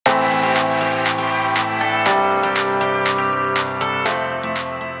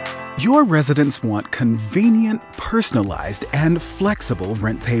Your residents want convenient, personalized, and flexible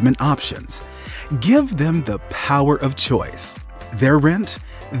rent payment options. Give them the power of choice. Their rent,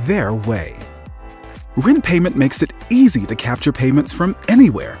 their way. RentPayment makes it easy to capture payments from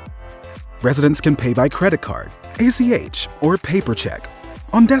anywhere. Residents can pay by credit card, ACH, or paper check,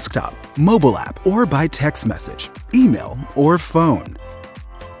 on desktop, mobile app, or by text message, email, or phone.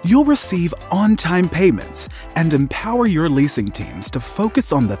 You'll receive on-time payments and empower your leasing teams to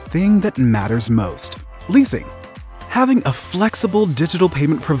focus on the thing that matters most: leasing. Having a flexible digital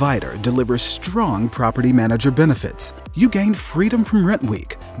payment provider delivers strong property manager benefits. You gain freedom from Rent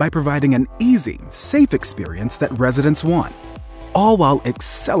Week by providing an easy, safe experience that residents want, all while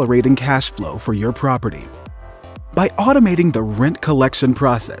accelerating cash flow for your property. By automating the rent collection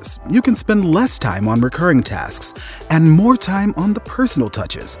process, you can spend less time on recurring tasks and more time on the personal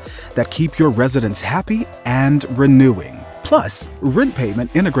touches that keep your residents happy and renewing. Plus,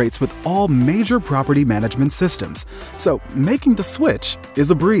 RentPayment integrates with all major property management systems, so making the switch is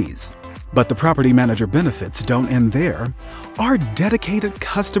a breeze. But the property manager benefits don't end there. Our dedicated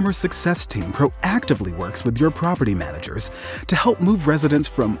customer success team proactively works with your property managers to help move residents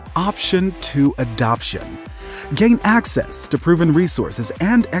from option to adoption. Gain access to proven resources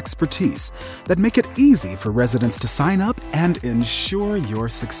and expertise that make it easy for residents to sign up and ensure your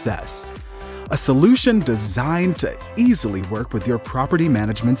success. A solution designed to easily work with your property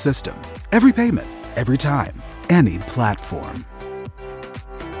management system. Every payment, every time, any platform.